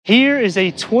Here is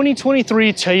a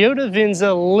 2023 Toyota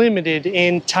Venza Limited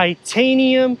in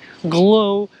titanium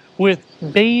glow with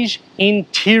beige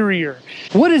interior.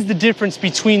 What is the difference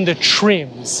between the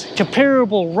trims?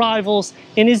 Comparable rivals,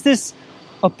 and is this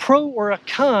a pro or a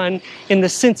con in the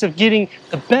sense of getting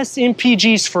the best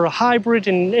MPGs for a hybrid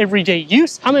and everyday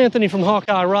use? I'm Anthony from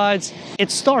Hawkeye Rides.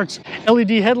 It starts LED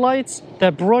headlights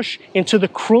that brush into the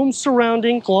chrome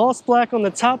surrounding, gloss black on the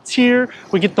top tier.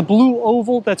 We get the blue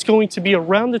oval that's going to be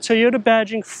around the Toyota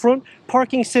badging, front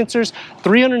parking sensors,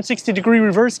 360-degree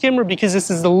reverse camera because this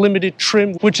is the limited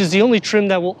trim, which is the only trim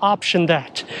that will option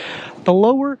that. The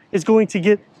lower is going to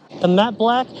get the matte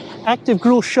black. Active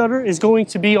grille shutter is going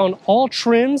to be on all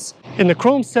trims, and the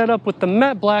chrome setup with the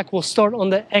matte black will start on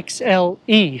the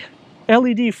XLE.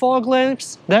 LED fog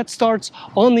lamps, that starts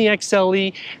on the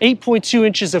XLE, 8.2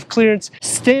 inches of clearance,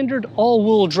 standard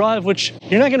all-wheel drive, which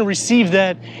you're not going to receive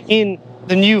that in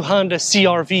the new Honda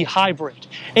CR-V hybrid.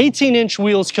 18-inch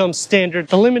wheels come standard.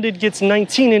 The Limited gets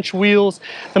 19-inch wheels.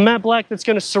 The matte black that's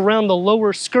going to surround the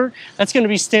lower skirt, that's going to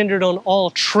be standard on all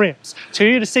trims.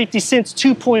 Toyota Safety Sense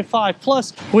 2.5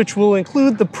 Plus, which will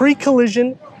include the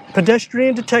pre-collision,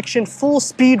 pedestrian detection, full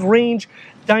speed range,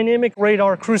 dynamic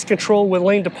radar cruise control with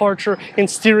lane departure and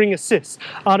steering assist,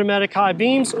 automatic high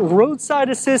beams, roadside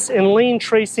assist, and lane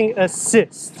tracing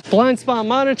assist, blind spot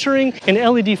monitoring, and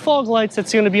LED fog lights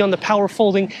that's going to be on the power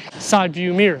folding side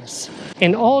view mirrors.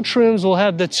 And all trims will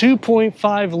have the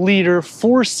 2.5-liter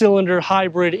four-cylinder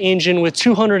hybrid engine with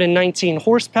 219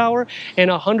 horsepower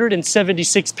and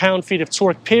 176 pound-feet of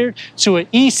torque paired to an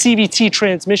eCVT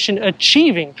transmission,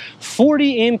 achieving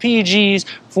 40 mpgs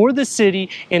for the city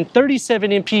and 37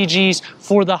 mpgs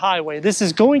for the highway. This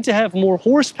is going to have more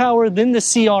horsepower than the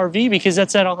CR-V because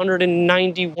that's at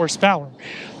 190 horsepower.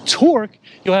 Torque,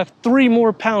 you'll have 3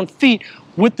 more pound-feet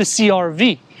with the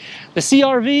CR-V. The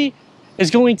CR-V is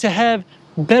going to have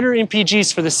better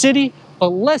MPGs for the city, but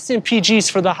less MPGs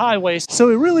for the highways. So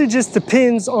it really just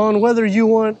depends on whether you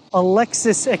want a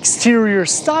Lexus exterior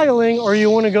styling or you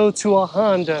want to go to a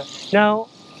Honda. Now,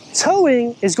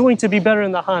 towing is going to be better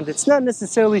in the Honda. It's not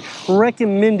necessarily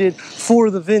recommended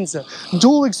for the Venza.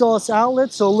 Dual exhaust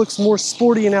outlet, so it looks more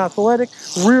sporty and athletic.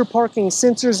 Rear parking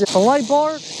sensors. The light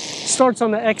bar starts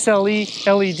on the XLE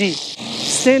LED.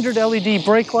 Standard LED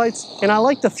brake lights, and I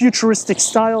like the futuristic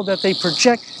style that they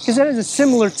project because that is a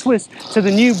similar twist to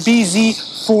the new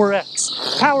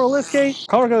BZ4X. Power liftgate.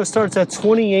 Cargo starts at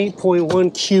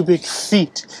 28.1 cubic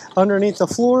feet. Underneath the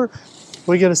floor,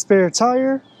 we get a spare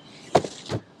tire.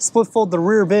 Split fold the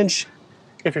rear bench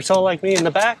if you're tall like me in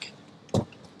the back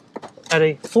at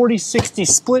a 40-60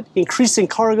 split, increasing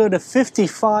cargo to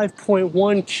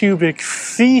 55.1 cubic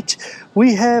feet.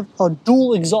 We have a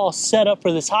dual exhaust setup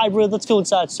for this hybrid. Let's go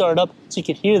inside, start it up so you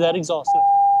can hear that exhaust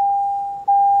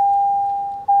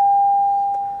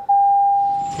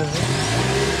noise.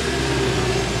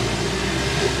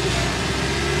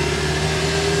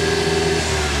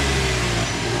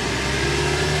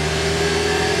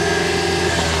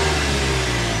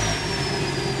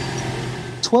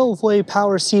 12-way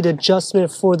power seat adjustment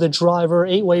for the driver,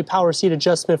 8-way power seat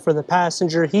adjustment for the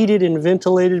passenger, heated and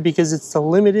ventilated because it's the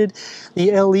Limited.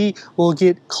 The LE will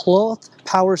get cloth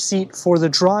power seat for the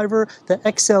driver. The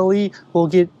XLE will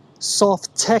get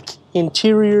soft tech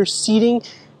interior seating,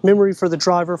 memory for the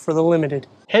driver for the Limited.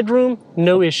 Headroom,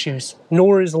 no issues,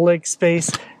 nor is leg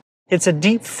space. It's a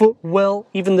deep footwell,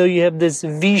 even though you have this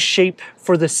V shape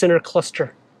for the center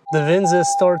cluster. The Venza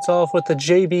starts off with the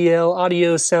JBL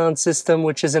audio sound system,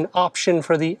 which is an option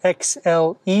for the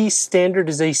XLE. Standard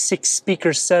is a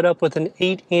 6-speaker setup with an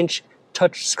 8-inch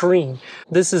touch screen.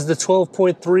 This is the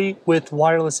 12.3 with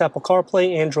wireless Apple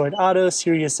CarPlay, Android Auto,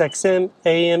 Sirius XM,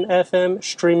 AM, FM,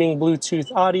 streaming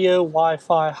Bluetooth audio,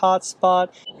 Wi-Fi hotspot,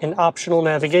 and optional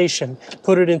navigation.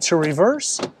 Put it into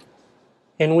reverse,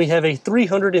 and we have a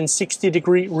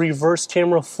 360-degree reverse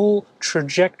camera, full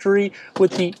trajectory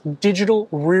with the digital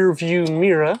rear view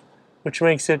mirror, which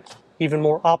makes it even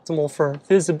more optimal for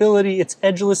visibility. It's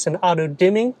edgeless and auto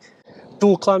dimming.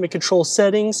 Dual climate control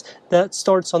settings, that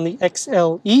starts on the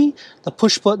XLE. The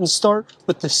push button start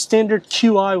with the standard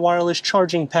QI wireless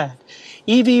charging pad.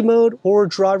 EV mode or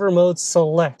driver mode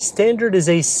select. Standard is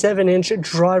a 7-inch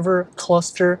driver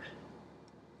cluster.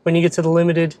 When you get to the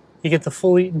Limited, you get the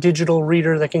fully digital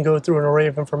reader that can go through an array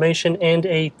of information and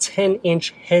a 10-inch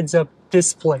heads-up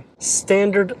display.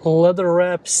 Standard leather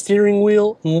wrap steering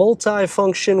wheel,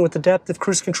 multi-function with adaptive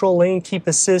cruise control, lane keep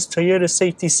assist, Toyota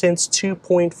Safety Sense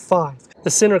 2.5. The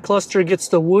center cluster gets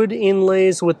the wood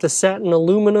inlays with the satin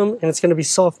aluminum, and it's going to be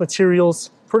soft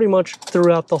materials pretty much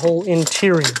throughout the whole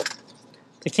interior.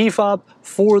 The key fob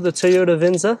for the Toyota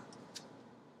Venza.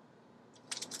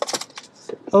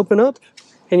 open up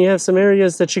and you have some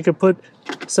areas that you could put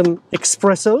some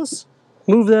espressos.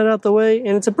 Move that out the way,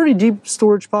 and it's a pretty deep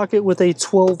storage pocket with a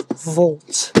 12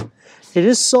 volt. It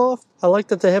is soft. I like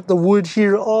that they have the wood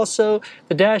here also.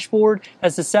 The dashboard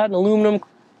has the satin aluminum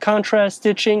contrast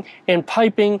stitching and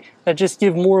piping that just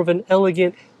give more of an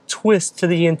elegant twist to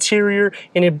the interior,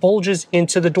 and it bulges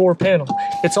into the door panel.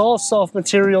 It's all soft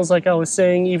materials, like I was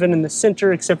saying, even in the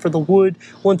center, except for the wood.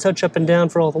 One touch up and down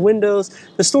for all the windows.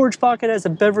 The storage pocket has a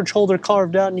beverage holder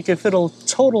carved out, and you can fit a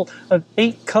total of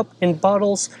 8 cup and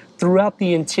bottles throughout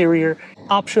the interior.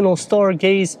 Optional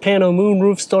stargaze pano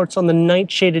moonroof starts on the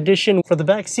Nightshade Edition. For the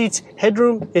back seats,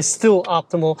 headroom is still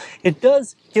optimal. It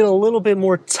does get a little bit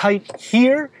more tight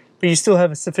here, but you still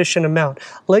have a sufficient amount.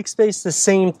 Leg space, the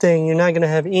same thing. You're not gonna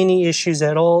have any issues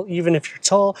at all, even if you're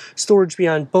tall. Storage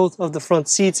behind both of the front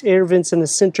seats, air vents in the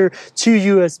center,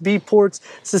 2 USB ports.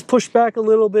 This is pushed back a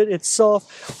little bit. It's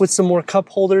soft with some more cup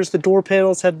holders. The door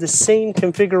panels have the same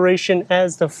configuration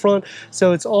as the front,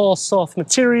 so it's all soft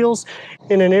materials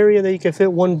in an area that you can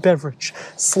fit 1 beverage.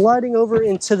 Sliding over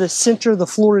into the center, the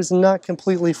floor is not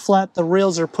completely flat. The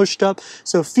rails are pushed up,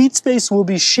 so feet space will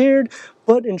be shared,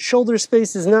 butt and shoulder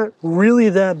space is not really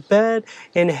that bad,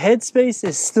 and head space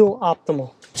is still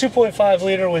optimal. 2.5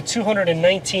 liter with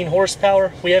 219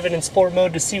 horsepower. We have it in sport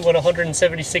mode to see what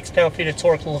 176 pound-feet of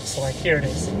torque looks like. Here it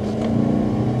is.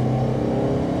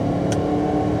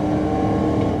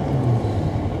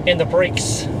 And the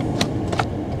brakes.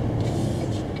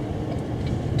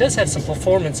 It does have some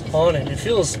performance on it. It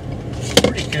feels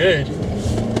pretty good.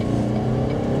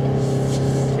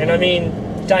 And I mean,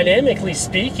 dynamically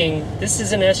speaking, this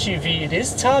is an SUV. It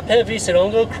is top heavy, so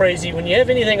don't go crazy. When you have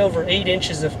anything over 8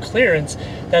 inches of clearance,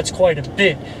 that's quite a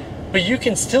bit. But you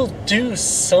can still do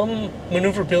some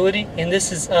maneuverability, and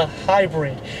this is a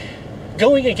hybrid.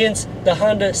 Going against the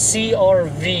Honda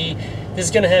CR-V, this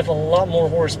is going to have a lot more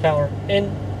horsepower, and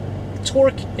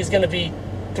torque is going to be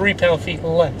 3 pound-feet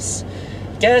less.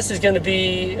 Gas is going to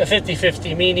be a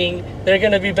 50-50, meaning they're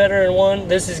going to be better in one,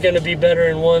 this is going to be better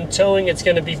in one. Towing, it's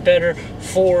going to be better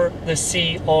for the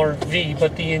CR-V,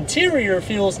 but the interior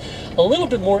feels a little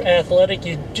bit more athletic.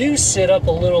 You do sit up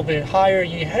a little bit higher,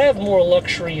 you have more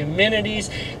luxury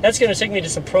amenities. That's going to take me to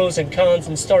some pros and cons,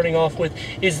 and starting off with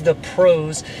is the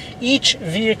pros. Each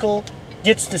vehicle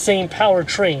gets the same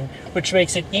powertrain, which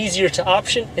makes it easier to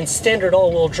option, and standard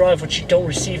all-wheel drive, which you don't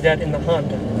receive that in the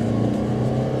Honda.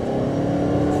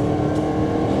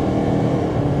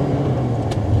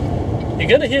 You're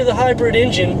going to hear the hybrid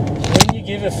engine when you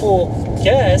give it full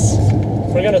gas.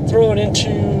 We're going to throw it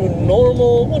into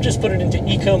normal. We'll just put it into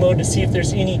eco mode to see if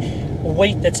there's any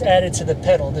weight that's added to the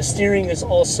pedal. The steering is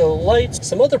also light.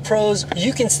 Some other pros,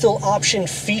 you can still option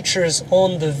features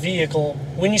on the vehicle.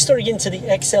 When you start getting to the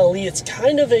XLE, it's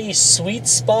kind of a sweet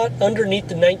spot underneath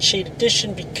the Nightshade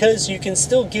Edition, because you can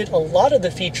still get a lot of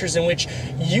the features in which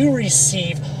you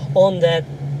receive on that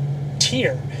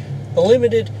tier. The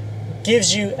Limited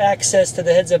gives you access to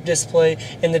the heads-up display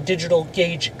and the digital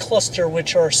gauge cluster,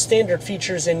 which are standard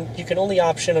features, and you can only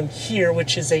option them here,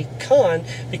 which is a con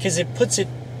because it puts it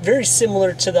very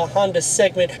similar to the Honda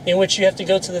segment, in which you have to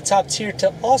go to the top tier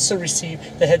to also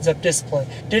receive the heads-up display.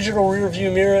 Digital rear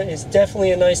view mirror is definitely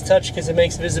a nice touch because it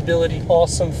makes visibility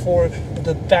awesome for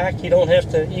the back. You don't have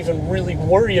to even really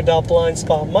worry about blind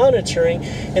spot monitoring.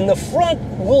 And the front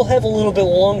will have a little bit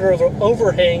longer of an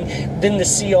overhang than the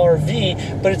CR-V,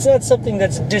 but it's not something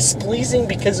that's displeasing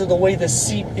because of the way the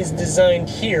seat is designed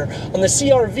here. On the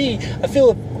CR-V, I feel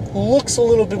it looks a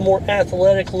little bit more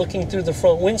athletic looking through the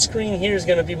front windscreen. Here is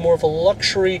going to be more of a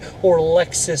luxury or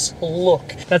Lexus look.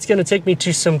 That's going to take me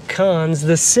to some cons.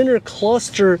 The center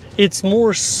cluster, it's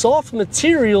more soft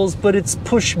materials, but it's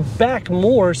pushed back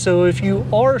more. So if you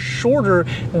are shorter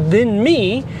than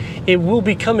me, it will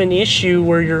become an issue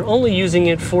where you're only using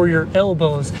it for your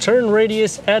elbows. Turn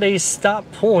radius at a stop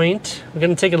point. We're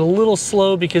going to take it a little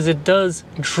slow because it does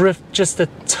drift just a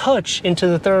touch into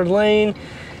the third lane,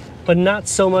 but not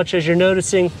so much as you're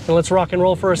noticing. And let's rock and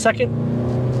roll for a second.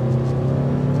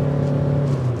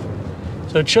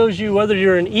 So it shows you whether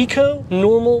you're an eco,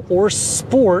 normal, or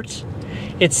sport,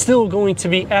 it's still going to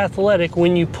be athletic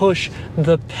when you push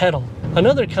the pedal.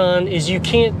 Another con is you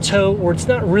can't tow, or it's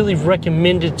not really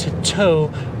recommended to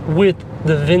tow with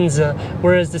the Venza,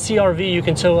 whereas the CR-V you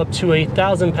can tow up to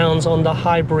 1,000 pounds on the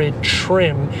hybrid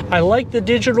trim. I like the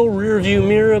digital rear view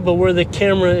mirror, but where the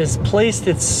camera is placed,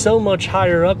 it's so much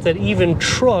higher up that even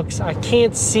trucks, I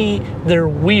can't see their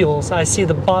wheels. I see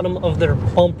the bottom of their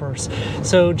bumpers.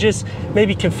 So just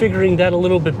maybe configuring that a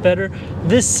little bit better.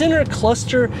 This center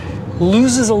cluster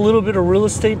loses a little bit of real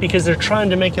estate because they're trying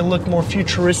to make it look more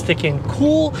futuristic and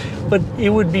cool, but it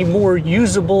would be more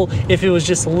usable if it was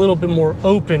just a little bit more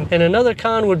open. And another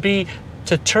con would be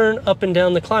to turn up and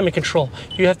down the climate control.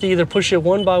 You have to either push it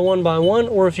one by one by one,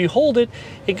 or if you hold it,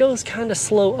 it goes kind of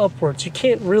slow upwards. You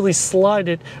can't really slide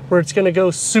it where it's going to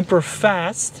go super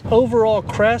fast. Overall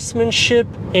craftsmanship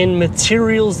and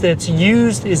materials that's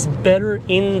used is better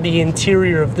in the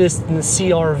interior of this than the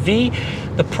CR-V.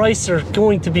 The price are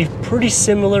going to be pretty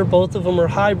similar. Both of them are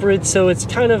hybrid, so it's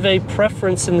kind of a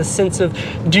preference in the sense of,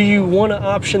 do you want to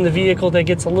option the vehicle that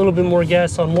gets a little bit more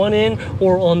gas on one end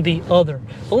or on the other?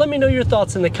 Well, let me know your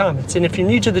thoughts in the comments, and if you're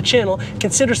new to the channel,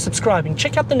 consider subscribing.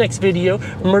 Check out the next video,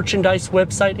 merchandise,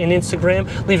 website, and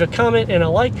Instagram. Leave a comment and a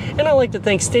like, and I'd like to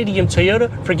thank Stadium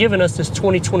Toyota for giving us this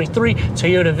 2023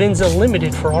 Toyota Venza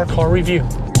Limited for our car review.